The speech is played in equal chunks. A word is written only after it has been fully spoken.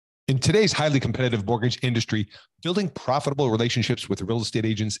In today's highly competitive mortgage industry, building profitable relationships with real estate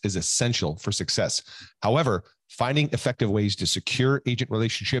agents is essential for success. However, finding effective ways to secure agent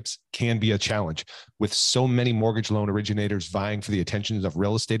relationships can be a challenge. With so many mortgage loan originators vying for the attention of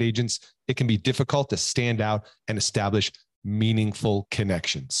real estate agents, it can be difficult to stand out and establish meaningful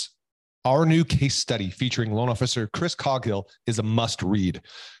connections. Our new case study featuring loan officer Chris Coghill is a must read.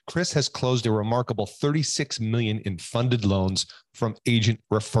 Chris has closed a remarkable $36 million in funded loans from agent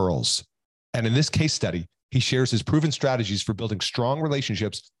referrals. And in this case study, he shares his proven strategies for building strong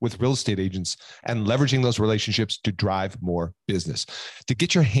relationships with real estate agents and leveraging those relationships to drive more business. To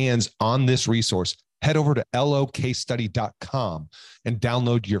get your hands on this resource, head over to locasestudy.com and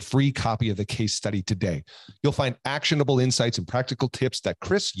download your free copy of the case study today. You'll find actionable insights and practical tips that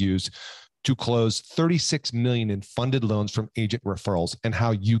Chris used to close $36 million in funded loans from agent referrals and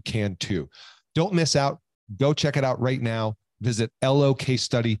how you can too. Don't miss out. Go check it out right now. Visit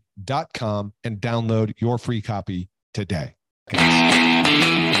locasestudy.com and download your free copy today.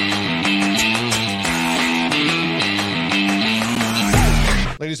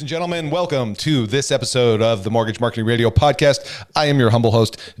 Ladies and gentlemen, welcome to this episode of the Mortgage Marketing Radio Podcast. I am your humble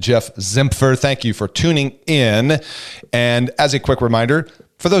host, Jeff Zimpfer. Thank you for tuning in. And as a quick reminder,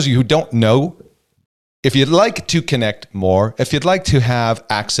 for those of you who don't know, if you'd like to connect more, if you'd like to have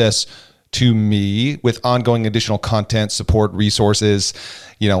access to me with ongoing additional content, support, resources,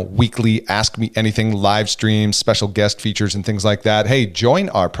 weekly Ask Me Anything live streams, special guest features, and things like that, hey, join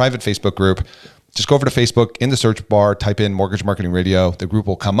our private Facebook group. Just go over to Facebook, in the search bar, type in Mortgage Marketing Radio. The group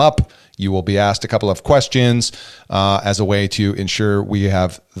will come up. You will be asked a couple of questions as a way to ensure we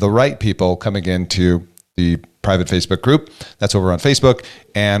have the right people coming into the private Facebook group. That's over on Facebook,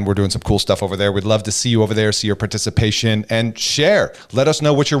 and we're doing some cool stuff over there. We'd love to see you over there, see your participation, and share. Let us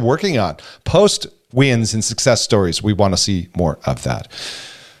know what you're working on. Post wins and success stories. We want to see more of that.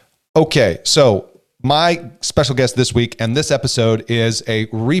 Okay, so my special guest this week and this episode is a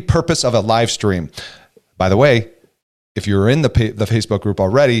repurpose of a live stream. By the way, if you're in the Facebook group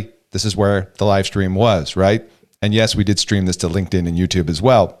already, this is where the live stream was, right? And yes, we did stream this to LinkedIn and YouTube as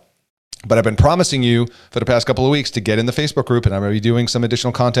well. But I've been promising you for the past couple of weeks to get in the Facebook group, and I'm going to be doing some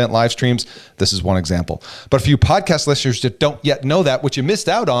additional content, live streams. This is one example. But for you podcast listeners that don't yet know that, what you missed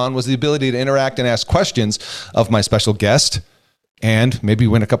out on was the ability to interact and ask questions of my special guest, and maybe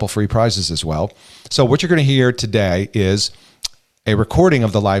win a couple free prizes as well. So what you're going to hear today is a recording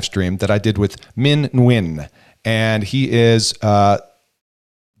of the live stream that I did with Minh Nguyen. And he is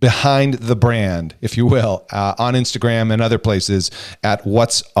behind the brand, if you will, on Instagram and other places at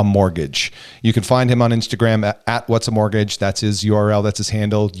What's a Mortgage. You can find him on Instagram at What's a Mortgage. That's his URL. That's his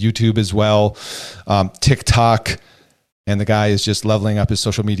handle. YouTube as well. TikTok. And the guy is just leveling up his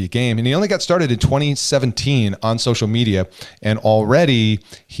social media game. And he only got started in 2017 on social media. And already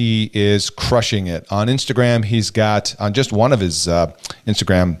he is crushing it. On Instagram, he's got, on just one of his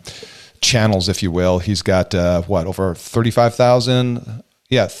Instagram channels, if you will, he's got, over 35,000?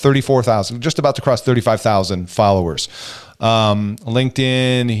 Yeah, 34,000, just about to cross 35,000 followers.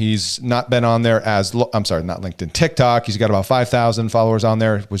 LinkedIn, he's not been on there not LinkedIn, TikTok, he's got about 5,000 followers on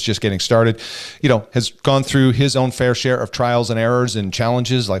there, was just getting started, has gone through his own fair share of trials and errors and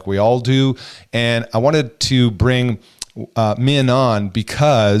challenges like we all do. And I wanted to bring Minh on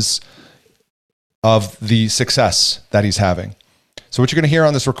because of the success that he's having. So what you're going to hear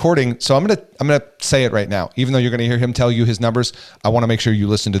on this recording, so I'm going to say it right now, even though you're going to hear him tell you his numbers, I want to make sure you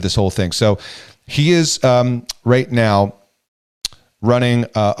listen to this whole thing. So he is right now running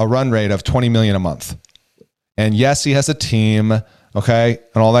a run rate of 20 million a month. And yes, he has a team, okay,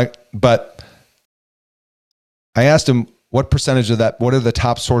 and all that. But I asked him what percentage of that, what are the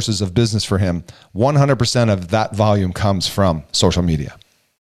top sources of business for him? 100% of that volume comes from social media,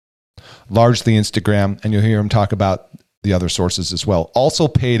 largely Instagram, and you'll hear him talk about the other sources as well. Also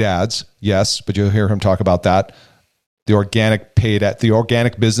paid ads, yes, but you'll hear him talk about that. The organic paid ad, the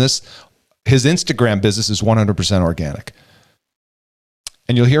organic business, his Instagram business is 100% organic.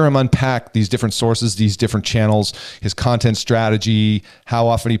 And you'll hear him unpack these different sources, these different channels, his content strategy, how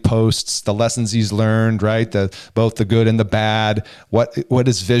often he posts, the lessons he's learned, right? Both the good and the bad, what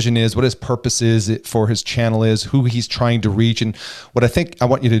his vision is, what his purpose is for his channel is, who he's trying to reach. And what I think I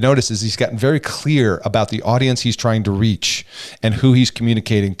want you to notice is he's gotten very clear about the audience he's trying to reach and who he's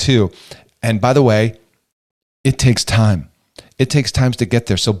communicating to. And by the way, it takes time. It takes time to get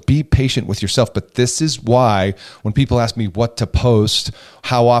there. So be patient with yourself. But this is why when people ask me what to post,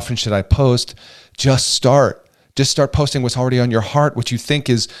 how often should I post, just start. Just start posting what's already on your heart, what you think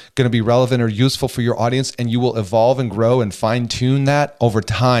is going to be relevant or useful for your audience, and you will evolve and grow and fine tune that over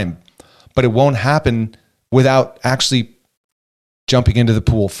time. But it won't happen without actually jumping into the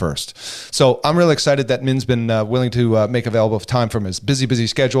pool first. So I'm really excited that Min's been willing to make available time from his busy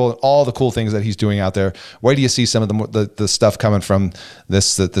schedule and all the cool things that he's doing out there. Wait till you see some of the stuff coming from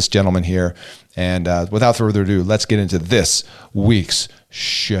this gentleman here. And without further ado, let's get into this week's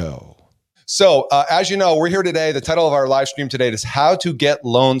show. So as you know, we're here today. The title of our live stream today is How to Get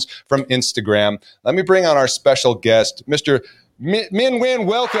Loans from Instagram. Let me bring on our special guest, Mr. Min Nguyen.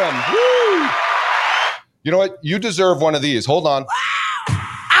 Welcome. Woo! You know what? You deserve one of these. Hold on.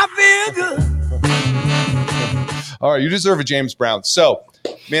 I feel good. All right, you deserve a James Brown. So,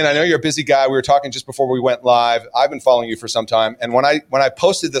 man, I know you're a busy guy. We were talking just before we went live. I've been following you for some time, and when I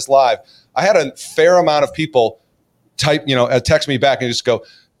posted this live, I had a fair amount of people text me back and just go,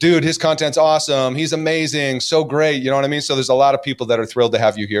 dude, his content's awesome. He's amazing. So great. You know what I mean? So there's a lot of people that are thrilled to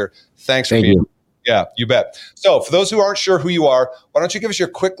have you here. Thanks for being here. Yeah, you bet. So for those who aren't sure who you are, why don't you give us your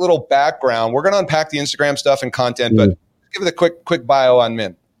quick little background? We're going to unpack the Instagram stuff and content, but give it a quick bio on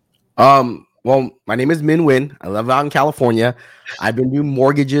Min. Well, my name is Min Nguyen. I live out in California. I've been doing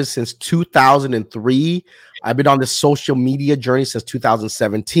mortgages since 2003. I've been on this social media journey since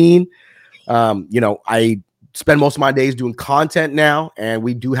 2017. I spend most of my days doing content now, and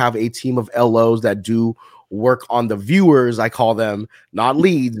we do have a team of LOs that do work on the viewers. I call them not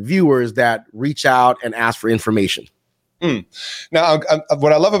leads, viewers that reach out and ask for information. Now,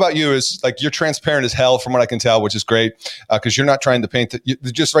 what I love about you is like you're transparent as hell from what I can tell, which is great because you're not trying to paint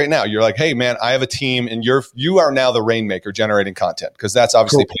just right now. You're like, hey, man, I have a team and you are now the rainmaker generating content because that's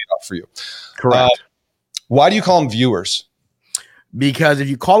obviously paid off for you. Correct. Why do you call them viewers? Because if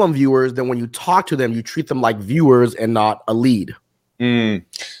you call them viewers, then when you talk to them, you treat them like viewers and not a lead.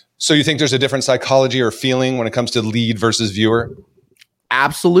 So you think there's a different psychology or feeling when it comes to lead versus viewer?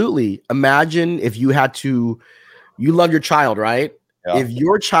 Absolutely. Imagine if you love your child, right? Yeah. If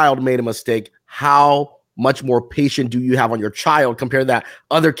your child made a mistake, how much more patient do you have on your child compared to that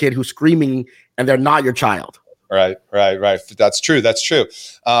other kid who's screaming and they're not your child? Right. That's true.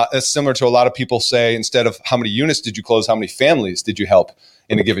 It's similar to a lot of people say, instead of how many units did you close, how many families did you help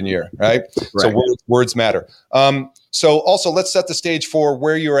in a given year, right? So words matter. So also let's set the stage for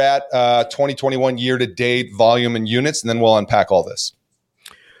where you're at 2021 year to date, volume and units, and then we'll unpack all this.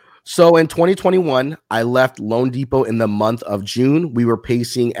 So in 2021, I left Loan Depot in the month of June. We were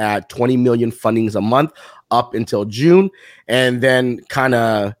pacing at 20 million fundings a month up until June. And then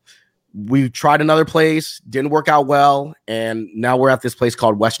we tried another place, didn't work out well. And now we're at this place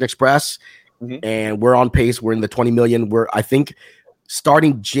called Western Express. And we're on pace. We're in the 20 million. I think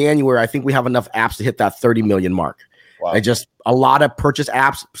starting January, I think we have enough apps to hit that 30 million mark. Wow. And just a lot of purchase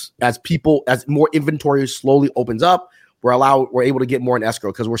apps as more inventory slowly opens up, we're able to get more in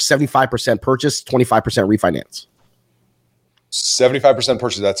escrow because we're 75% purchase, 25% refinance. 75%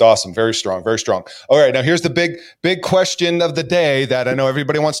 purchase. That's awesome. Very strong. Very strong. All right. Now here's the big question of the day that I know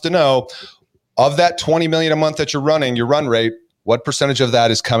everybody wants to know. Of that 20 million a month that you're running, your run rate, what percentage of that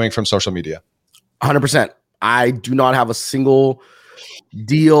is coming from social media? 100%. I do not have a single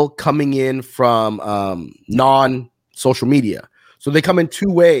deal coming in from non-social media. So they come in two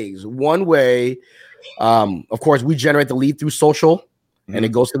ways. One way, of course, we generate the lead through social, and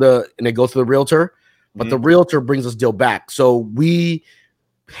it goes to the realtor. But the realtor brings us deal back. So we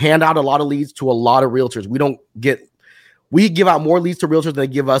hand out a lot of leads to a lot of realtors. We give out more leads to realtors than they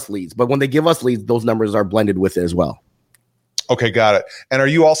give us leads. But when they give us leads, those numbers are blended with it as well. Okay, got it. And are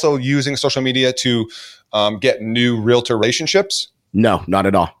you also using social media to get new realtor relationships? No, not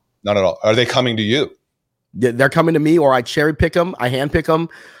at all. Not at all. Are they coming to you? They're coming to me, or I cherry pick them. I hand pick them.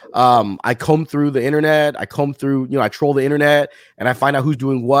 I comb through the internet. I troll the internet, and I find out who's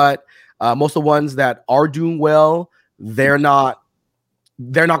doing what. Most of the ones that are doing well, they're not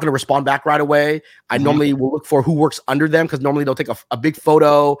going to respond back right away. I normally will look for who works under them because normally they'll take a big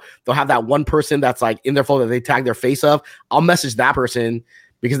photo. They'll have that one person that's like in their photo that they tag their face of. I'll message that person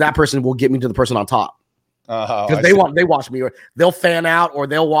because that person will get me to the person on top. Because they watch me, or they'll fan out, or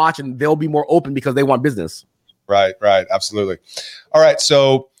they'll watch and they'll be more open because they want business. Right. Absolutely. All right.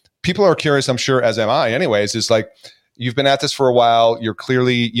 So people are curious, I'm sure, as am I anyways, is like, you've been at this for a while. You're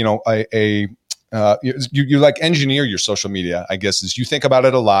clearly, you like engineer your social media, I guess, is you think about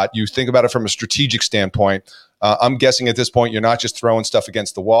it a lot. You think about it from a strategic standpoint. I'm guessing at this point, you're not just throwing stuff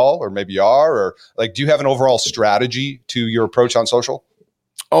against the wall, or maybe you are, or like, do you have an overall strategy to your approach on social?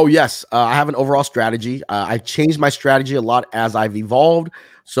 Oh, yes. I have an overall strategy. I've changed my strategy a lot as I've evolved.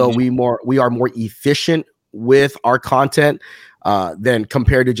 So we are more efficient with our content than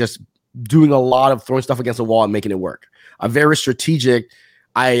compared to just doing a lot of throwing stuff against the wall and making it work. I'm very strategic.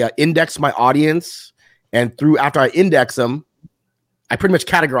 I index my audience, and after I index them, I pretty much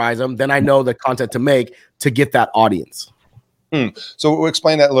categorize them. Then I know the content to make to get that audience. So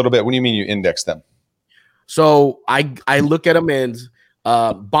explain that a little bit. What do you mean you index them? So I look at them as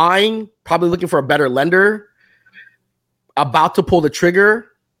buying, probably looking for a better lender, about to pull the trigger.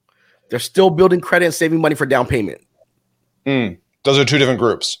 They're still building credit and saving money for down payment. Those are two different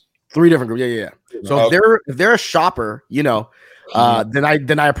groups. Three different groups. Yeah. So if they're a shopper, then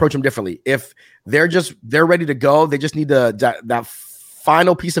I approach them differently. If they're ready to go, they just need that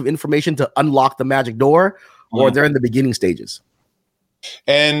final piece of information to unlock the magic door, or they're in the beginning stages.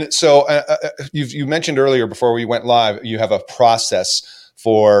 And so you mentioned earlier before we went live, you have a process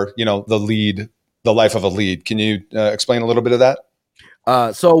for the life of a lead. Can you explain a little bit of that?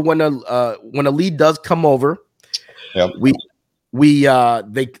 So when a lead does come over, yep.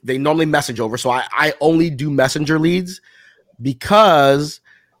 They normally message over. So I only do messenger leads because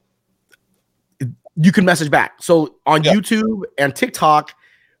you can message back. So on YouTube and TikTok,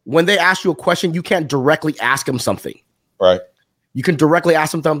 when they ask you a question, you can't directly ask them something. Right. You can directly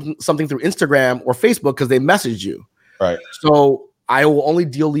ask them something through Instagram or Facebook because they messaged you. Right. So I will only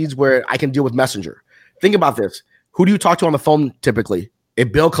deal leads where I can deal with Messenger. Think about this. Who do you talk to on the phone typically? A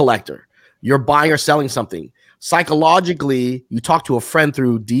bill collector. You're buying or selling something. Psychologically, you talk to a friend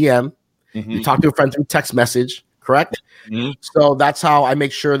through DM. You talk to a friend through text message, correct? So that's how I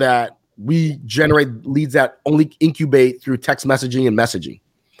make sure that we generate leads that only incubate through text messaging and messaging.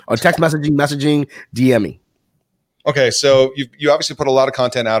 Or text messaging, DMing. Okay, so you obviously put a lot of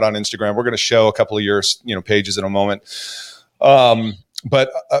content out on Instagram. We're going to show a couple of your pages in a moment.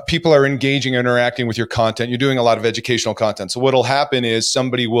 But people are engaging, interacting with your content. You're doing a lot of educational content. So what'll happen is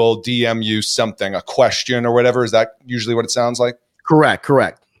somebody will DM you something, a question or whatever. Is that usually what it sounds like? Correct.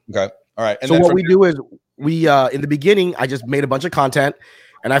 Okay. All right. And so what we do is we in the beginning, I just made a bunch of content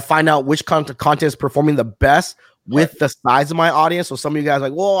and I find out which content is performing the best with the size of my audience. So some of you guys are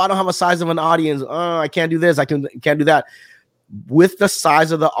like, well, I don't have a size of an audience. I can't do this. I can't do that. With the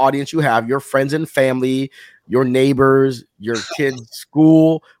size of the audience you have, your friends and family, your neighbors, your kids'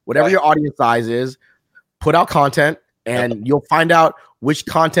 school, whatever your audience size is, put out content and you'll find out which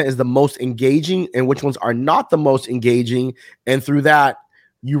content is the most engaging and which ones are not the most engaging. And through that,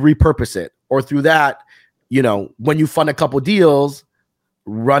 you repurpose it. Or through that, when you fund a couple deals,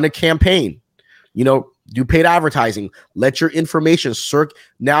 run a campaign, do paid advertising, let your information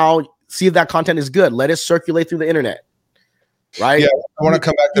now see if that content is good. Let it circulate through the internet. Right. Yeah. I want to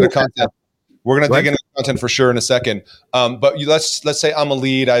come back to the content. We're going to dig into content for sure in a second. But let's say I'm a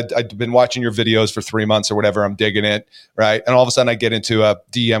lead. I've been watching your videos for 3 months or whatever. I'm digging it. Right. And all of a sudden I get into a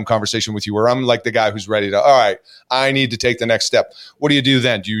DM conversation with you where I'm like the guy who's ready to, all right, I need to take the next step. What do you do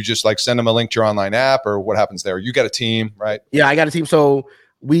then? Do you just send them a link to your online app or what happens there? You got a team, right? Yeah, I got a team. So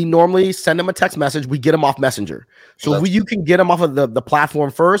we normally send them a text message. We get them off Messenger. So you can get them off of the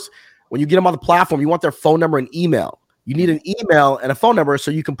platform first. When you get them on the platform, you want their phone number and email. You need an email and a phone number so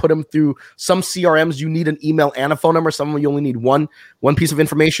you can put them through some CRMs. You need an email and a phone number. Some of them you only need one piece of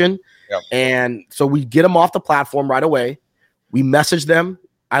information. Yep. And so we get them off the platform right away. We message them.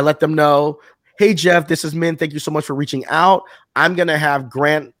 I let them know, hey, Jeff, this is Min. Thank you so much for reaching out. I'm going to have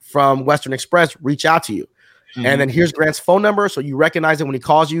Grant from Western Express reach out to you. And then here's Grant's phone number. So you recognize it when he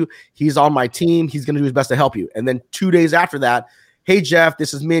calls you. He's on my team. He's going to do his best to help you. And then 2 days after that, hey, Jeff,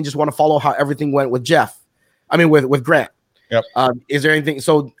 this is Min. Just want to follow how everything went with with Grant. Yep. Is there anything?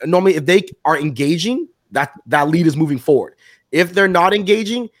 So normally if they are engaging, that lead is moving forward. If they're not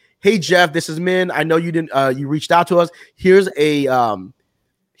engaging, hey, Jeff, this is Min. I know you didn't, you reached out to us. Here's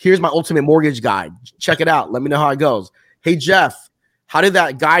my ultimate mortgage guide. Check it out. Let me know how it goes. Hey, Jeff, how did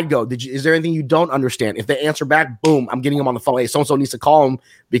that guide go? Is there anything you don't understand? If they answer back, boom, I'm getting them on the phone. Hey, so-and-so needs to call them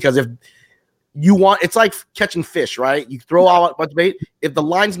because if you want, it's like catching fish, right? You throw out a bunch of bait. If the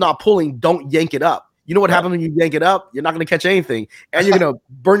line's not pulling, don't yank it up. You know what happens when you yank it up? You're not going to catch anything. And you're going to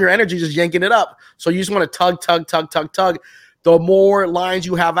burn your energy just yanking it up. So you just want to tug. The more lines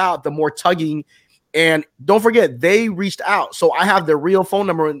you have out, the more tugging. And don't forget, they reached out. So I have their real phone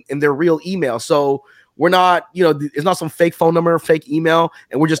number and their real email. So we're not, it's not some fake phone number, fake email,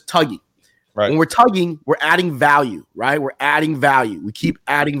 and we're just tugging. Right. When we're tugging, we're adding value, right? We're adding value. We keep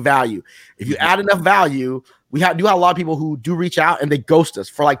adding value. If you add enough value, do have a lot of people who do reach out and they ghost us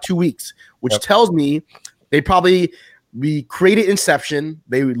for 2 weeks, which tells me we created Inception.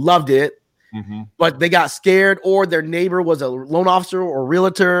 They loved it, but they got scared, or their neighbor was a loan officer or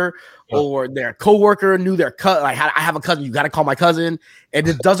realtor, or their coworker knew their cousin. I have a cousin. You got to call my cousin, and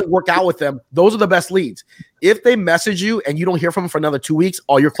it doesn't work out with them. Those are the best leads. If they message you and you don't hear from them for another 2 weeks,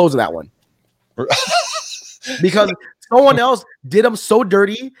 you're closing that one. Because someone else did them so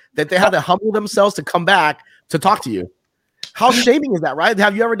dirty that they had to humble themselves to come back to talk to you. How shaming is that, right?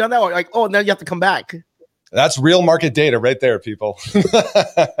 Have you ever done that? Or now you have to come back. That's real market data right there, people.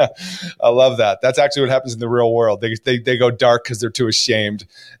 I love that. That's actually what happens in the real world. They go dark because they're too ashamed.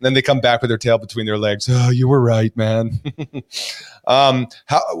 And then they come back with their tail between their legs. Oh, you were right, man. I'm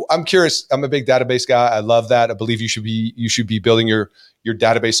curious. I'm a big database guy. I love that. I believe you should be building your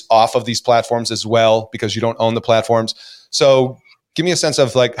database off of these platforms as well, because you don't own the platforms. So give me a sense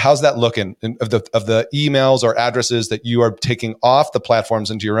of like, how's that looking of the emails or addresses that you are taking off the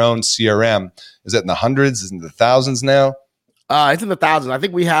platforms into your own CRM? Is it in the hundreds? Is it in the thousands now? It's in the thousands. I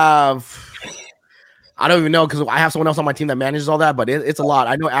think we have, I don't even know, because I have someone else on my team that manages all that, but it's a lot.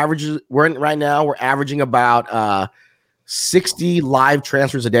 I know we're averaging about 60 live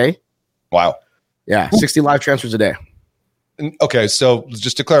transfers a day. Wow. Yeah, 60 live transfers a day. Okay, so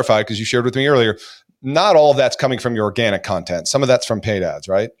just to clarify, because you shared with me earlier, not all of that's coming from your organic content. Some of that's from paid ads,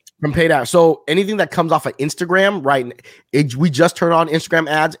 right? From paid ads. So anything that comes off of Instagram, right? We just turn on Instagram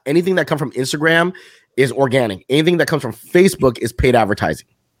ads. Anything that comes from Instagram is organic. Anything that comes from Facebook is paid advertising.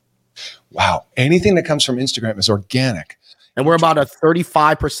 Wow. Anything that comes from Instagram is organic. And we're about a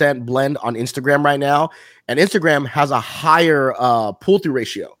 35% blend on Instagram right now. And Instagram has a higher pull-through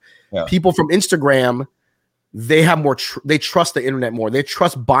ratio. Yeah. People from Instagram, they have more, they trust the internet more. They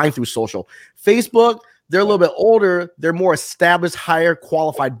trust buying through social. Facebook, they're a little bit older. They're more established, higher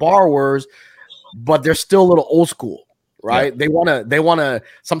qualified borrowers, but they're still a little old school, right? Yeah.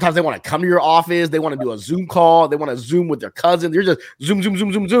 Sometimes they want to come to your office. They want to do a Zoom call. They want to Zoom with their cousin. They're just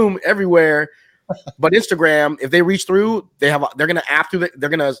zoom everywhere. But Instagram, if they reach through, they're going to app through they're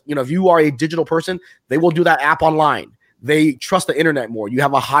going to, if you are a digital person, they will do that app online. They trust the internet more. You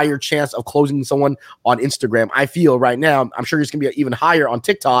have a higher chance of closing someone on Instagram. I feel right now, I'm sure it's going to be even higher on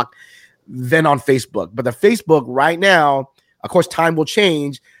TikTok than on Facebook. But the Facebook right now, of course, time will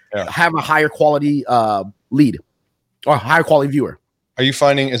change, have a higher quality lead or higher quality viewer. Are you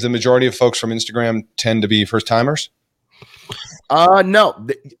finding is the majority of folks from Instagram tend to be first timers? No.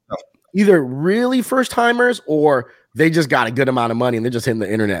 Either really first timers or they just got a good amount of money and they're just hitting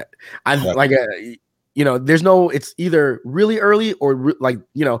the internet. It's either really early or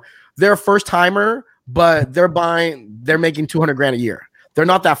they're a first timer, but they're making $200,000 a year. They're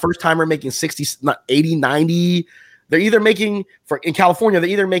not that first timer making 60, 80, 90. They're either making in California, they're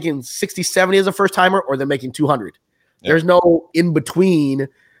either making 60, 70 as a first timer or they're making 200. Yeah. There's no in between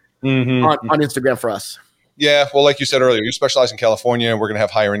on Instagram for us. Yeah. Well, like you said earlier, you specialize in California. We're going to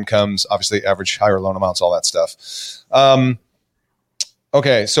have higher incomes, obviously average higher loan amounts, all that stuff.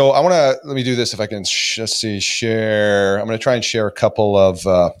 Okay, so let me do this if I can share. I'm going to try and share a couple of,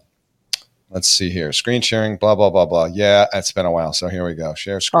 let's see here, screen sharing, blah, blah, blah, blah. Yeah, it's been a while, so here we go.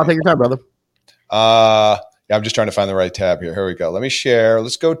 Share screen. Oh, take your time, brother. Yeah, I'm just trying to find the right tab here. Here we go. Let me share.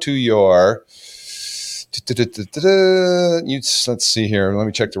 Let's go to your, let's see here. Let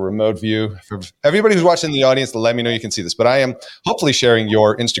me check the remote view. For everybody who's watching in the audience, let me know you can see this, but I am hopefully sharing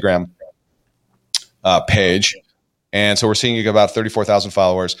your Instagram page. And so we're seeing about 34,000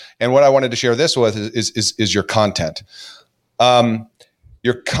 followers. And what I wanted to share this with is your content.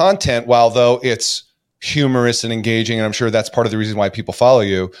 Your content, while though it's humorous and engaging, and I'm sure that's part of the reason why people follow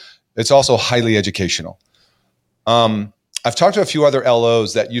you, it's also highly educational. I've talked to a few other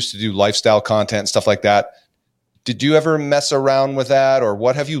LOs that used to do lifestyle content and stuff like that. Did you ever mess around with that? Or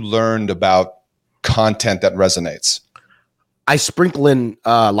what have you learned about content that resonates? I sprinkle in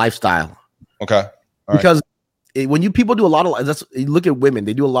lifestyle. Okay. All because when people do a lot of you look at women,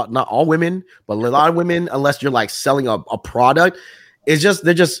 they do a lot, not all women, but a lot of women, unless you're like selling a product, they're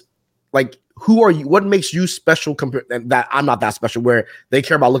just like, who are you? What makes you special compared that I'm not that special, where they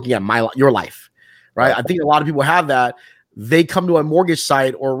care about looking at your life, right? I think a lot of people have that. They come to a mortgage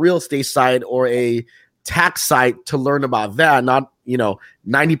site or a real estate site or a tax site to learn about that, not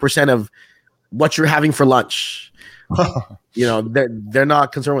 90% of what you're having for lunch. They're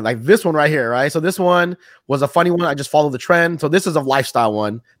not concerned with like this one right here, right? So this one was a funny one. I just followed the trend. So this is a lifestyle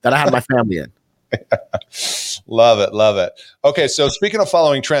one that I had my family in. Love it. Okay, so speaking of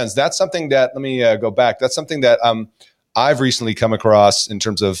following trends, that's something that, let me go back. That's something that I've recently come across in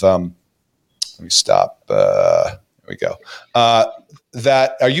terms of, let me stop. There we go.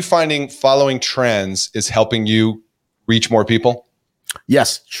 That are you finding following trends is helping you reach more people?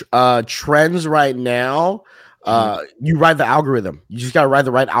 Yes. Trends right now. You ride the algorithm. You just got to ride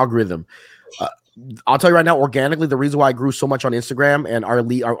the right algorithm. I'll tell you right now, organically, the reason why I grew so much on Instagram and our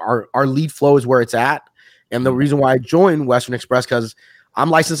lead flow is where it's at. And the reason why I joined Western Express, because I'm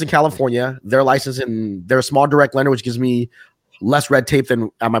licensed in California. They're a small direct lender, which gives me less red tape than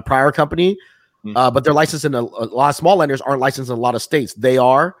at my prior company. But they're licensed in a lot of small lenders aren't licensed in a lot of states. They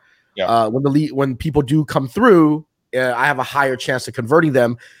are. Yeah. When people do come through, I have a higher chance of converting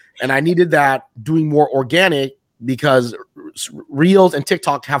them. and I needed that doing more organic because Reels and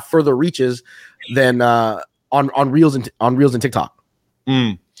TikTok have further reaches than on Reels and TikTok.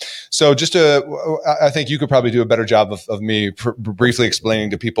 So I think you could probably do a better job of me briefly explaining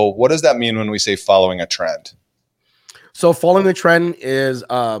to people, what does that mean when we say following a trend? So following the trend is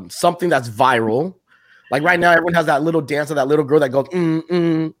something that's viral. Like right now, everyone has that little dance of that little girl that goes,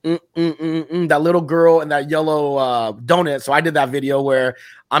 that little girl and that yellow donut. So I did that video where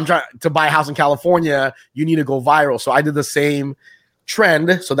I'm trying to buy a house in California. You need to go viral. So I did the same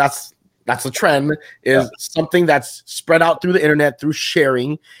trend. So that's the trend, is something that's spread out through the internet through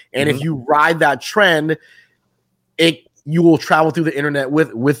sharing. And if you ride that trend, you will travel through the internet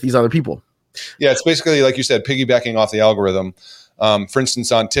with these other people. Yeah, it's basically, like you said, piggybacking off the algorithm. For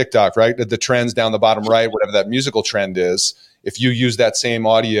instance, on TikTok, right? The trends down the bottom right, whatever that musical trend is, if you use that same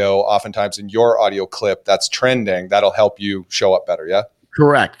audio, oftentimes in your audio clip that's trending, that'll help you show up better. Yeah.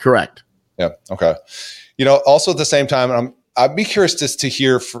 Correct. Yeah. Okay. Also at the same time, I'd be curious to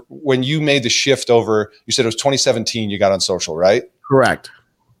hear when you made the shift over. You said it was 2017. You got on social, right? Correct.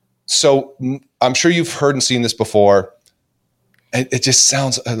 So I'm sure you've heard and seen this before. It just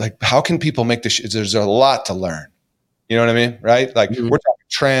sounds like, how can people make this? There's a lot to learn. You know what I mean? Right? Like we're talking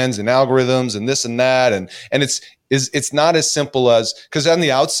trends and algorithms and this and that. And it's not as simple as, because on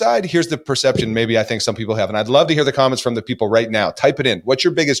the outside, here's the perception maybe I think some people have. And I'd love to hear the comments from the people right now. Type it in. What's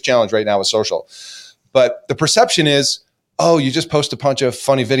your biggest challenge right now with social? But the perception is, oh, you just post a bunch of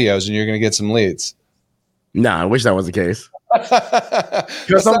funny videos and you're going to get some leads. Nah, I wish that was the case.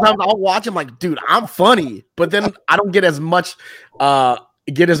 Because sometimes I'll watch them like, dude, I'm funny. But then I don't get as much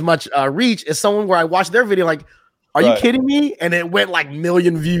reach as someone where I watch their video like, are you kidding me? And it went like 1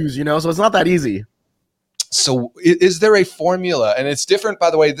 million views, so it's not that easy. So is there a formula? And it's different, by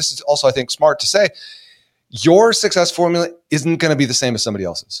the way. This is also, I think, smart to say. Your success formula isn't going to be the same as somebody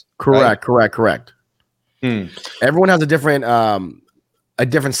else's. Correct. Everyone has a different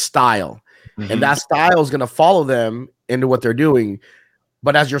style. And that style is going to follow them into what they're doing.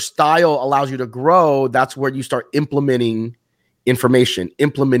 But as your style allows you to grow, that's where you start implementing information,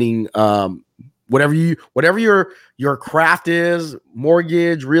 whatever your craft is,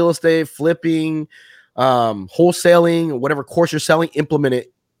 mortgage, real estate, flipping, wholesaling, whatever course you're selling, implement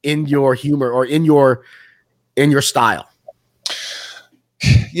it in your humor or in your style.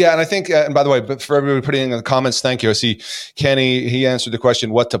 Yeah, and I think, and by the way, but for everybody putting in the comments, thank you. I see Kenny, he answered the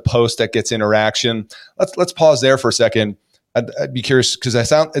question, what to post that gets interaction. Let's pause there for a second. I'd be curious, because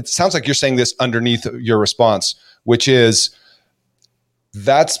it sounds like you're saying this underneath your response, which is,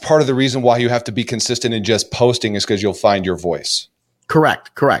 that's part of the reason why you have to be consistent in just posting, is because you'll find your voice.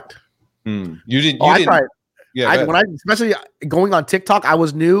 Correct. You didn't. Yeah, especially going on TikTok, I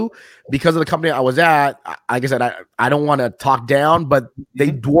was new because of the company I was at. Like I said, I don't want to talk down, but they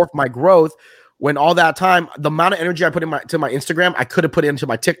dwarfed my growth. When all that time, the amount of energy I put into my Instagram, I could have put into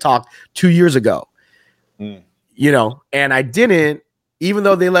my TikTok 2 years ago. And I didn't, even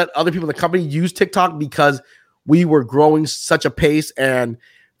though they let other people in the company use TikTok because we were growing such a pace, and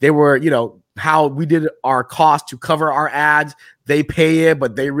they were, how we did our cost to cover our ads. They pay it,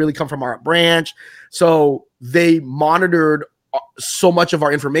 but they really come from our branch. So they monitored so much of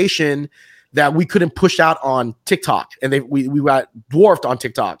our information that we couldn't push out on TikTok, and we got dwarfed on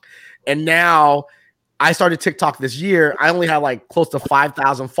TikTok. And now I started TikTok this year. I only have like close to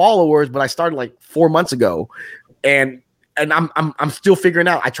 5,000 followers, but I started like 4 months ago, and I'm still figuring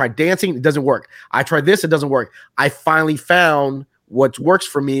out. I tried dancing, it doesn't work. I tried this, it doesn't work. I finally found what works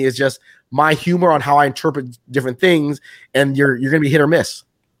for me is just my humor on how I interpret different things, and you're gonna be hit or miss.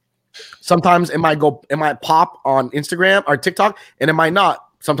 Sometimes it might pop on Instagram or TikTok, and it might not.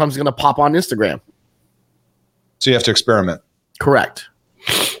 Sometimes it's gonna pop on Instagram. So you have to experiment. Correct.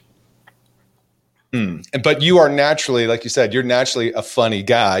 But you are naturally, like you said, you're naturally a funny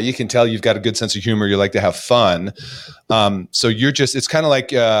guy. You can tell you've got a good sense of humor. You like to have fun. So it's kind of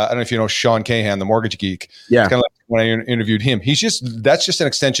like, I don't know if you know Sean Cahan, the mortgage geek. Yeah. It's kind of like when I interviewed him, that's just an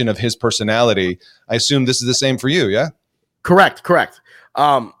extension of his personality. I assume this is the same for you. Yeah. Correct.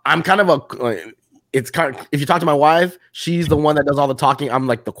 I'm kind of if you talk to my wife, she's the one that does all the talking. I'm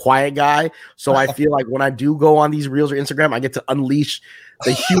like the quiet guy. So I feel like when I do go on these reels or Instagram, I get to unleash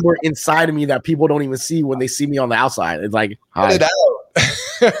the humor inside of me that people don't even see when they see me on the outside. It's like, hi.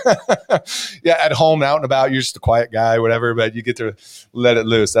 Yeah, at home, out and about, you're just a quiet guy, whatever, but you get to let it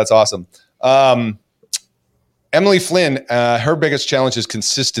loose. That's awesome. Emily Flynn, her biggest challenge is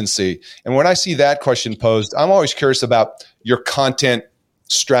consistency. And when I see that question posed, I'm always curious about your content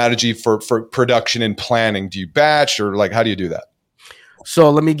strategy for production and planning. Do you batch, or like, how do you do that?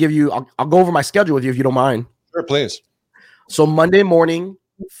 So let me give you, I'll go over my schedule with you if you don't mind. Sure, please. So Monday morning,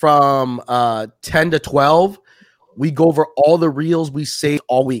 from 10 to 12, we go over all the reels we say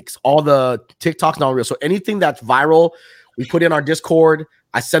all weeks, all the TikToks and all reels. So anything that's viral, we put in our Discord.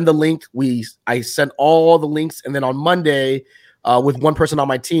 I send the link. I send all the links, and then on Monday, with one person on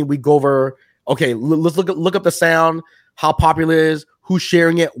my team, we go over. Okay, let's look up the sound, how popular it is, who's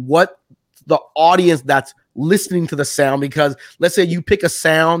sharing it, what the audience that's listening to the sound. Because let's say you pick a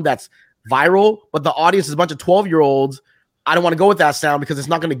sound that's viral, but the audience is a bunch of 12-year-olds. I don't want to go with that sound because it's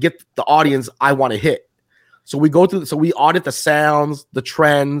not going to get the audience I want to hit. So we go through. So we audit the sounds, the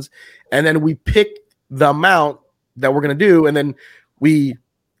trends, and then we pick the amount that we're going to do. And then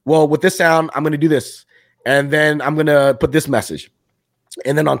with this sound, I'm going to do this. And then I'm going to put this message.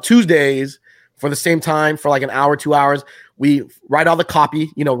 And then on Tuesdays, for the same time, for like an hour, 2 hours, we write all the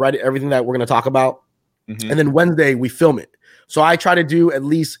copy, write everything that we're going to talk about. Mm-hmm. And then Wednesday, we film it. So I try to do at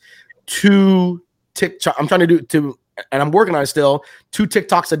least 2 TikTok. I'm trying to do and I'm working on it still, 2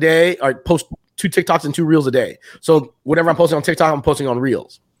 TikToks a day, or post 2 TikToks and 2 reels a day. So whatever I'm posting on TikTok, I'm posting on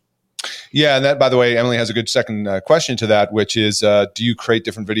reels. Yeah. And that, by the way, Emily has a good second question to that, which is, do you create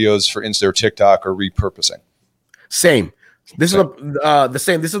different videos for Insta or TikTok, or repurposing? Same. This is the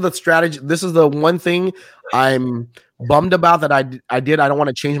same. This is the strategy. This is the one thing I'm bummed about that I did. I don't want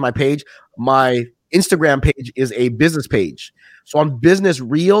to change my page. My Instagram page is a business page. So on business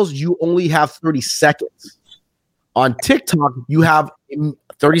reels, you only have 30 seconds. On TikTok, you have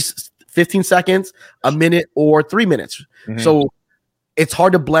 15 seconds, a minute, or 3 minutes. Mm-hmm. So it's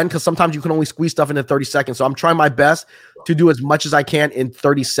hard to blend because sometimes you can only squeeze stuff into 30 seconds. So I'm trying my best to do as much as I can in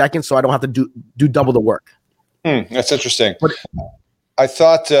 30 seconds so I don't have to do double the work. That's interesting. But I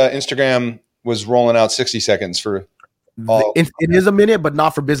thought Instagram was rolling out 60 seconds for all. It is a minute, but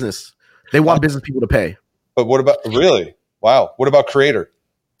not for business. They want business people to pay. But what about, really? Wow. What about creator?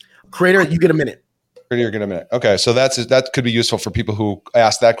 Creator, you get a minute. Creator, you get a minute. Okay. So that could be useful for people who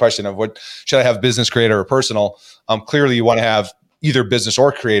ask that question of what should I have, business, creator, or personal? Clearly you want to have either business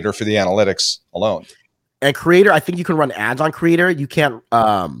or creator for the analytics alone. And creator, I think you can run ads on creator. You can't.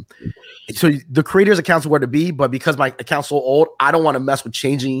 So the creator's account's where to be, but because my account's so old, I don't want to mess with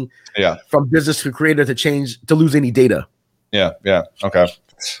changing from business to creator to lose any data. Yeah. Okay.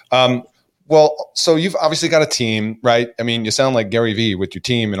 Well, so you've obviously got a team, right? I mean, you sound like Gary Vee with your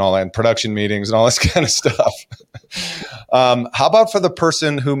team and all that, and production meetings and all this kind of stuff. How about for the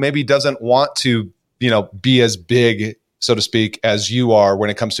person who maybe doesn't want to, be as big, so to speak, as you are when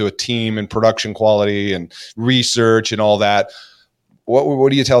it comes to a team and production quality and research and all that? What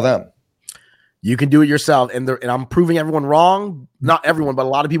do you tell them? You can do it yourself. And I'm proving everyone wrong. Not everyone, but a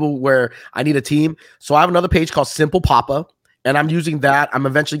lot of people where I need a team. So I have another page called Simple Papa, and I'm using that. I'm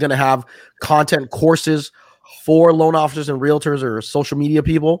eventually going to have content courses for loan officers and realtors or social media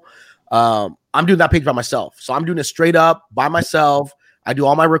people. I'm doing that page by myself. So I'm doing it straight up by myself. I do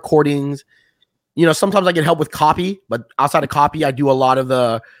all my recordings. Sometimes I get help with copy, but outside of copy, I do a lot of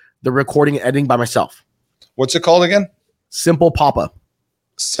the recording and editing by myself. What's it called again? Simple Papa.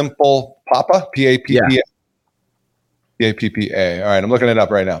 Simple Papa? P-A-P-P-A? Yeah. P-A-P-P-A. All right, I'm looking it up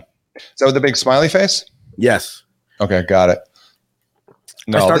right now. Is that with the big smiley face? Yes. Okay, got it.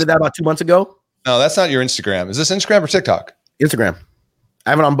 No, I started that about 2 months ago. No, that's not your Instagram. Is this Instagram or TikTok? Instagram.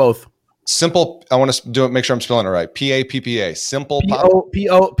 I have it on both. Simple. I want to do it. Make sure I'm spelling it right. P-A-P-P-A. Simple Papa.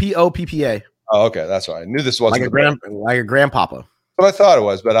 P-O-P-P-A. Oh, okay. That's right. I knew this wasn't like a grandpapa. But I thought it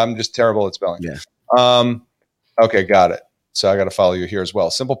was, but I'm just terrible at spelling. Yeah. Okay, got it. So I got to follow you here as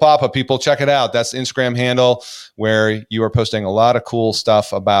well. Simple Papa, people, check it out. That's the Instagram handle where you are posting a lot of cool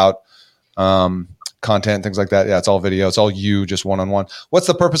stuff about content, things like that. Yeah, it's all video. It's all you, just one-on-one. What's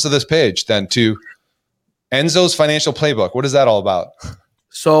the purpose of this page then? To Enzo's Financial Playbook. What is that all about?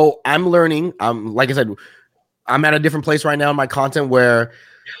 So I'm learning. Like I said, I'm at a different place right now in my content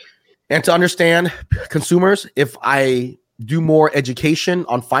and to understand consumers, if I do more education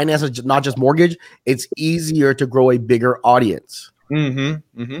on finances, not just mortgage, it's easier to grow a bigger audience.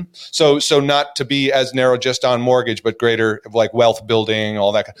 Mm-hmm. Mm-hmm. So not to be as narrow just on mortgage, but greater like wealth building,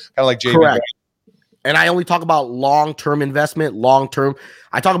 all that kind of like JB. Correct. And I only talk about long-term investment, long-term.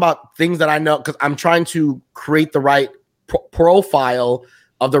 I talk about things that I know because I'm trying to create the right profile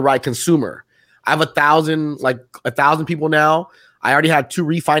of the right consumer. I have 1,000 people now. I already had 2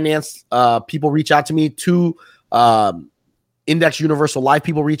 refinance people reach out to me, 2 index universal life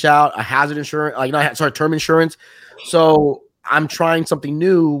people reach out, a hazard insurance, term insurance. So I'm trying something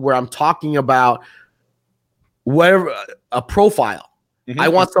new where I'm talking about whatever a profile. Mm-hmm. I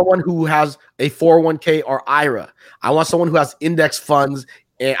want someone who has a 401k or IRA. I want someone who has index funds.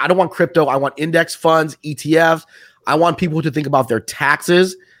 And I don't want crypto. I want index funds, ETFs. I want people to think about their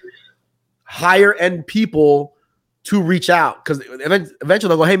taxes. Higher end people to reach out, because eventually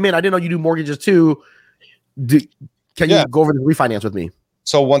they'll go, hey man, I didn't know you do mortgages too. Can you go over the refinance with me?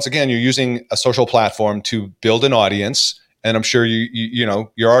 So once again, you're using a social platform to build an audience, and I'm sure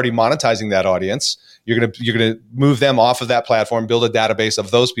you're already monetizing that audience. You're gonna move them off of that platform, build a database of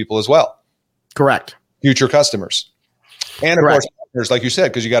those people as well. Correct. Future customers, and of course, partners, like you said,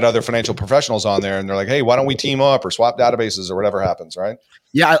 because you got other financial professionals on there, and they're like, hey, why don't we team up or swap databases or whatever happens, right?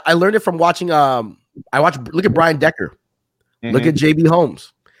 Yeah, I learned it from watching. Look at Brian Decker. Mm-hmm. Look at JB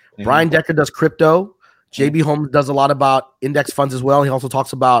Holmes. Mm-hmm. Brian Decker does crypto. JB Holmes does a lot about index funds as well. He also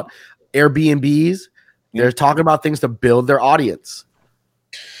talks about Airbnbs. They're talking about things to build their audience.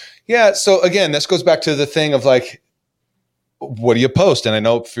 Yeah. So again, this goes back to the thing of like, what do you post? And I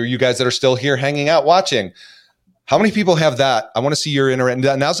know for you guys that are still here hanging out watching, how many people have that? I want to see your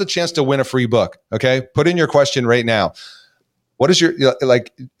interaction. Now's the chance to win a free book. Okay. Put in your question right now. What is your,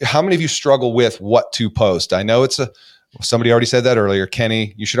 like, how many of you struggle with what to post? I know somebody already said that earlier.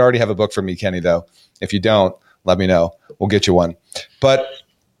 Kenny, you should already have a book for me, Kenny, though. If you don't, let me know. We'll get you one. But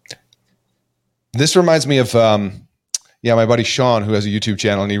this reminds me of, my buddy Sean, who has a YouTube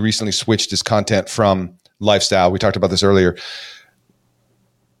channel, and he recently switched his content from lifestyle. We talked about this earlier.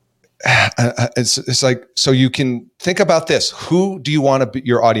 It's like, so you can think about this. Who do you want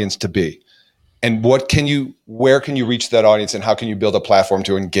your audience to be? And where can you reach that audience, and how can you build a platform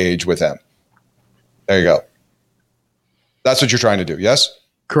to engage with them? There you go. That's what you're trying to do. Yes?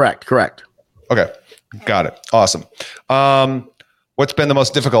 Correct. Okay. Got it. Awesome. What's been the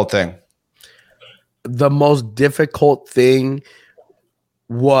most difficult thing? The most difficult thing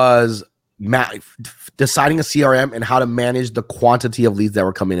was deciding a CRM and how to manage the quantity of leads that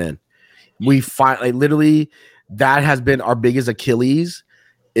were coming in. We finally, literally, that has been our biggest Achilles,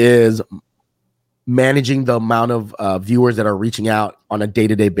 is managing the amount of viewers that are reaching out on a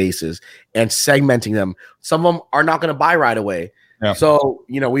day-to-day basis and segmenting them. Some of them are not going to buy right away. Yeah. So,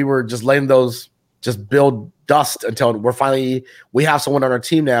 we were just letting those just build dust until we have someone on our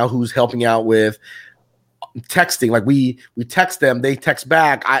team now who's helping out with texting. Like we text them, they text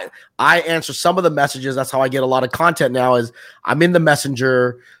back. I answer some of the messages. That's how I get a lot of content now, is I'm in the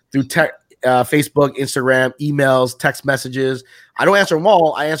messenger through Facebook, Instagram, emails, text messages. I don't answer them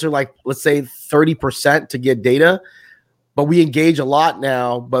all. I answer let's say 30% to get data, but we engage a lot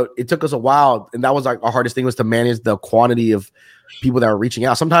now. But it took us a while, and that was our hardest thing, was to manage the quantity of people that are reaching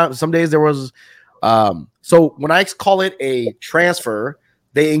out. Some days there was, so when I call it a transfer,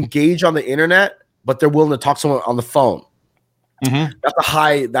 they engage on the internet, but they're willing to talk to someone on the phone. Mm-hmm.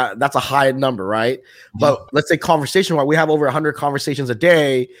 That's a high number, right? Mm-hmm. But let's say conversation, where we have over 100 conversations a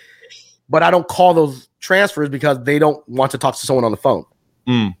day, but I don't call those transfers because they don't want to talk to someone on the phone.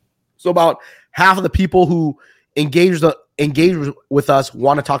 So about half of the people who engage with us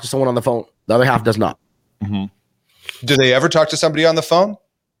want to talk to someone on the phone. The other half does not. Mm-hmm. Do they ever talk to somebody on the phone?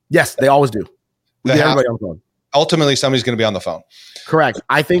 Yes, they always do. We get everybody on the phone. Ultimately, somebody's going to be on the phone. Correct.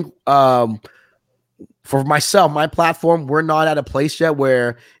 I think for myself, my platform, we're not at a place yet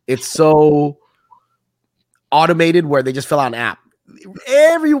where it's so automated where they just fill out an app.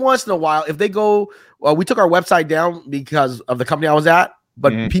 Every once in a while, if they go, we took our website down because of the company I was at,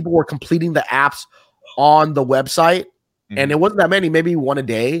 but people were completing the apps on the website. And it wasn't that many, maybe one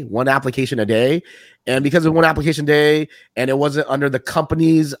application a day. And because of one application a day, and it wasn't under the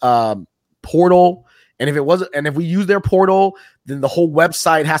company's portal, and if we use their portal, then the whole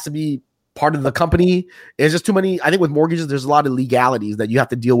website has to be part of the company. It's just too many. I think with mortgages, there's a lot of legalities that you have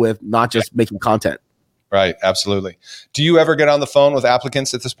to deal with, not just making content. Right. Absolutely. Do you ever get on the phone with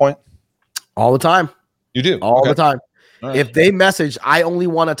applicants at this point? All the time. You do? All the time. Right. If they message, I only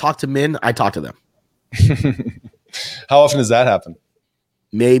want to talk to men, I talk to them. How often does that happen?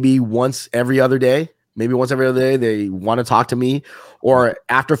 Maybe once every other day. They want to talk to me. Or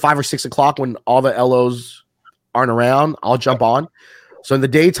after 5 or 6 o'clock, when all the LOs aren't around, I'll jump on. So in the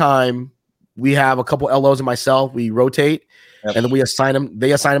daytime, we have a couple LOs and myself. We rotate, and then we assign them.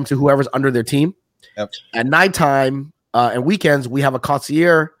 They assign them to whoever's under their team. Yep. At nighttime and weekends, we have a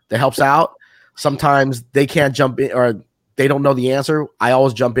concierge that helps out. Sometimes they can't jump in, or they don't know the answer. I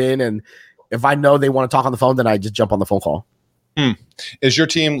always jump in, and if I know they want to talk on the phone, then I just jump on the phone call. Is your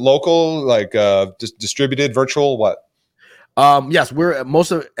team local, like distributed, virtual? What? Yes,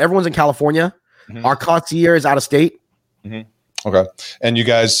 everyone's in California. Mm-hmm. Our concierge is out of state. Mm-hmm. Okay, and you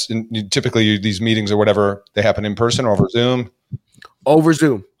guys typically these meetings or whatever, they happen in person or over Zoom? Over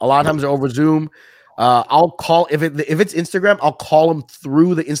Zoom. A lot of times they're over Zoom. I'll call if it's Instagram. I'll call them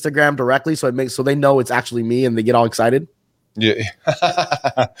through the Instagram directly, so they know it's actually me, and they get all excited. Yeah.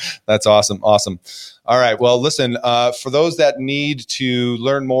 That's awesome. Awesome. All right. Well, listen, for those that need to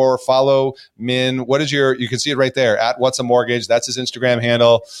learn more, follow Min. What is you can see it right there at What's a Mortgage. That's his Instagram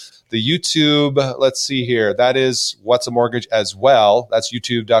handle. The YouTube, let's see here. That is What's a Mortgage as well. That's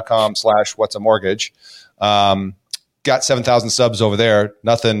youtube.com/What's a Mortgage. Got 7,000 subs over there.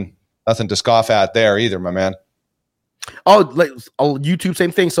 Nothing to scoff at there either, my man. YouTube,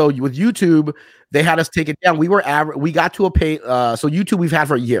 same thing. So with YouTube, they had us take it down. We got to a pay. So YouTube we've had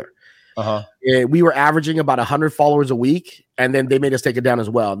for a year. We were averaging about 100 followers a week, and then they made us take it down as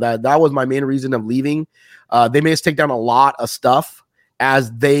well. That was my main reason of leaving. They made us take down a lot of stuff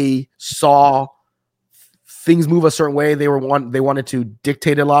as they saw things move a certain way. They wanted to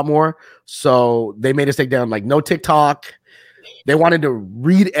dictate a lot more, so they made us take down like no TikTok. They wanted to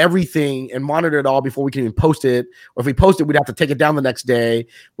read everything and monitor it all before we can even post it. Or if we post it, we'd have to take it down the next day.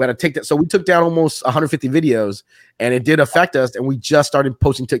 We had to take that. So we took down almost 150 videos, and it did affect us. And we just started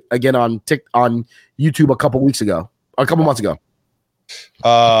posting again on YouTube a couple months ago.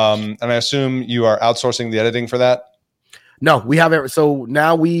 And I assume you are outsourcing the editing for that? No, we have it. So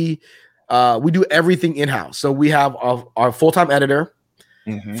now we do everything in-house. So we have our full-time editor,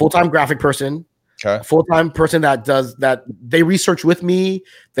 full-time graphic person, a full-time person that does that. They research with me.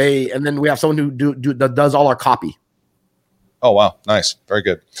 And then we have someone who that does all our copy. Oh, wow. Nice. Very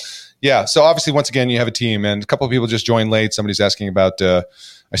good. Yeah. So obviously, once again, you have a team, and a couple of people just joined late. Somebody's asking about, I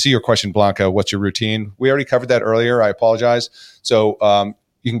see your question, Blanca. What's your routine? We already covered that earlier. I apologize. So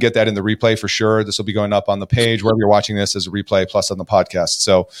you can get that in the replay for sure. This will be going up on the page wherever you're watching this as a replay plus on the podcast.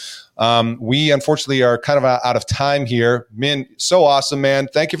 So we unfortunately are kind of out of time here. Min, so awesome, man.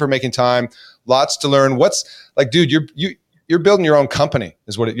 Thank you for making time. Lots to learn. What's like, dude, you're building your own company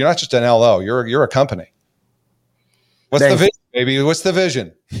is what you're not just an LO. You're a company. What's the vision, baby? What's the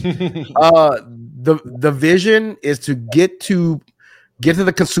vision? The vision is to get to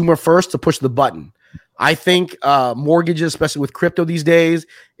the consumer first, to push the button. I think mortgages, especially with crypto these days,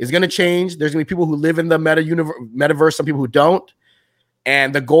 is going to change. There's going to be people who live in the metaverse, some people who don't.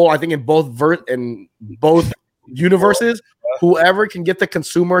 And the goal, I think, in both universes, whoever can get the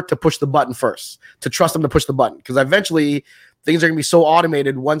consumer to push the button first, to trust them to push the button. Because eventually things are going to be so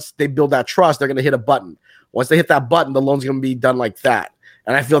automated. Once they build that trust, they're going to hit a button. Once they hit that button, the loan's going to be done like that.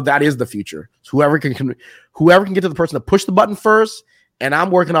 And I feel that is the future. So whoever can get to the person to push the button first. And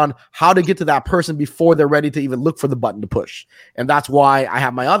I'm working on how to get to that person before they're ready to even look for the button to push. And that's why I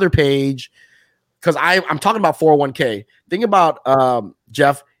have my other page, because I'm talking about 401k. Think about,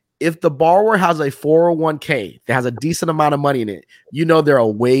 Jeff, if the borrower has a 401k that has a decent amount of money in it, they're a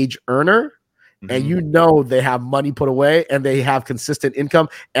wage earner, and they have money put away, and they have consistent income,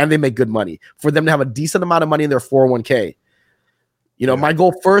 and they make good money. For them to have a decent amount of money in their 401k. My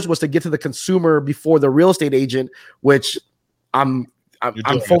goal first was to get to the consumer before the real estate agent, which I'm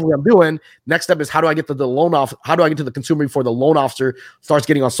doing. Next step is how do I get to the loan off? How do I get to the consumer before the loan officer starts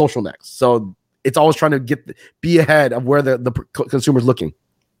getting on social next? So it's always trying to be ahead of where the consumer's looking.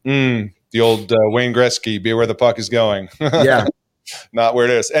 The old Wayne Gretzky, be where the puck is going. Yeah. Not where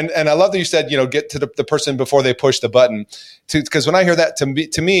it is. And I love that you said, get to the person before they push the button. Because when I hear that,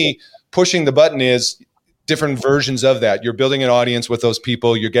 to me, pushing the button is different versions of that. You're building an audience with those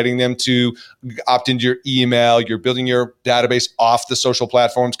people. You're getting them to opt into your email. You're building your database off the social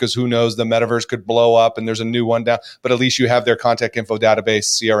platforms, because who knows, the metaverse could blow up and there's a new one down. But at least you have their contact info database,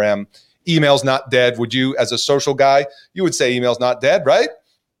 CRM. Email's not dead. Would you, as a social guy, you would say email's not dead, right?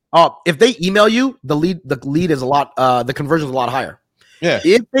 If they email you, the lead is a lot. The conversion is a lot higher. Yeah.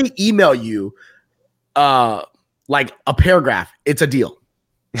 If they email you, like a paragraph, it's a deal.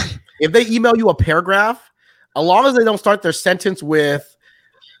 If they email you a paragraph, as long as they don't start their sentence with,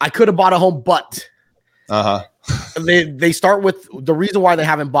 "I could have bought a home, but," they start with the reason why they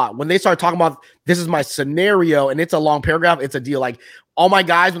haven't bought. When they start talking about, "This is my scenario," and it's a long paragraph, it's a deal. Like all my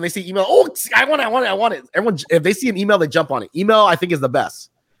guys, when they see email, "Oh, I want it." Everyone, if they see an email, they jump on it. Email, I think, is the best.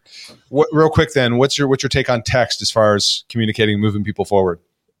 Real quick, then, what's your take on text as far as communicating, moving people forward?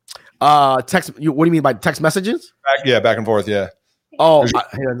 Text. What do you mean by text messages? Back and forth. Yeah. Oh,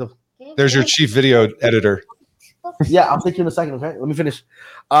 there's your chief video editor. Yeah, I'll take you in a second. Okay, let me finish.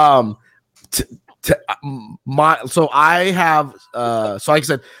 So I have, so like I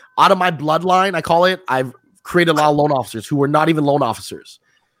said, out of my bloodline, I call it, I've created a lot of loan officers who were not even loan officers.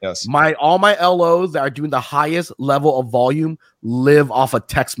 Yes. All my LOs that are doing the highest level of volume live off of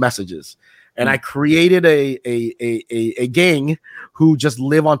text messages. And I created a gang who just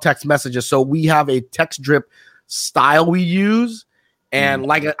live on text messages. So we have a text drip style we use. And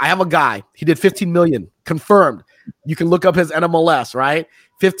like I have a guy, he did 15 million confirmed. You can look up his NMLS, right?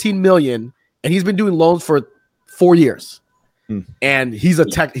 15 million. And he's been doing loans for 4 years. And he's a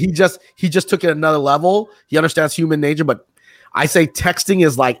tech. He just took it another level. He understands human nature, but I say texting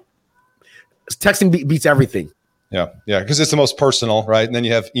beats everything. Yeah. Because it's the most personal, right? And then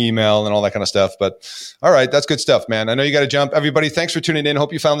you have email and all that kind of stuff. But all right, that's good stuff, man. I know you got to jump. Everybody, thanks for tuning in.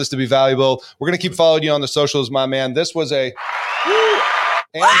 Hope you found this to be valuable. We're going to keep following you on the socials, my man. This was a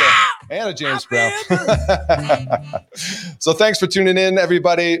James Brown. So thanks for tuning in,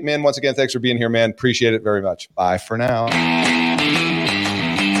 everybody. Man, once again, thanks for being here, man. Appreciate it very much. Bye for now.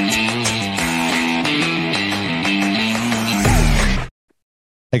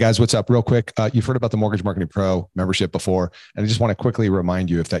 Hey guys, what's up? Real quick, you've heard about the Mortgage Marketing Pro membership before, and I just want to quickly remind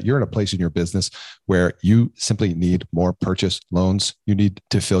you if that you're in a place in your business where you simply need more purchase loans, you need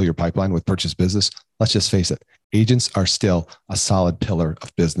to fill your pipeline with purchase business. Let's just face it, agents are still a solid pillar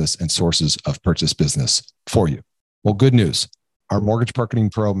of business and sources of purchase business for you. Well, good news. Our Mortgage Marketing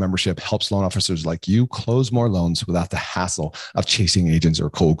Pro membership helps loan officers like you close more loans without the hassle of chasing agents or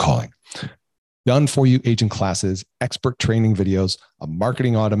cold calling. Done for you agent classes, expert training videos, a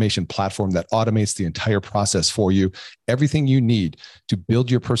marketing automation platform that automates the entire process for you, everything you need to build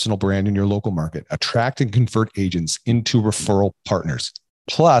your personal brand in your local market, attract and convert agents into referral partners.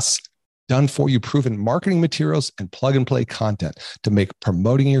 Plus, done for you proven marketing materials and plug and play content to make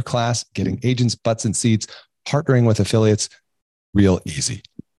promoting your class, getting agents butts in seats, partnering with affiliates real easy.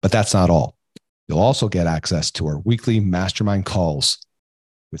 But that's not all. You'll also get access to our weekly mastermind calls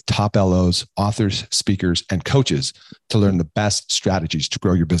with top LOs, authors, speakers, and coaches to learn the best strategies to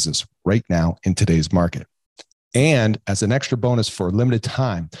grow your business right now in today's market. And as an extra bonus for a limited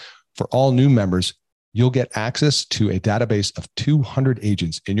time, for all new members, you'll get access to a database of 200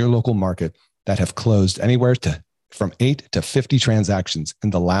 agents in your local market that have closed anywhere from 8 to 50 transactions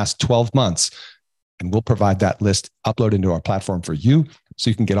in the last 12 months. And we'll provide that list uploaded into our platform for you so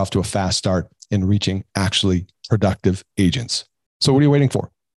you can get off to a fast start in reaching actually productive agents. So what are you waiting for?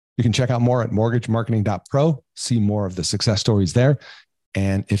 You can check out more at mortgagemarketing.pro, see more of the success stories there.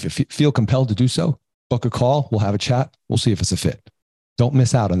 And if you feel compelled to do so, book a call. We'll have a chat. We'll see if it's a fit. Don't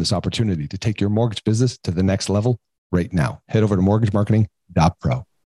miss out on this opportunity to take your mortgage business to the next level right now. Head over to mortgagemarketing.pro.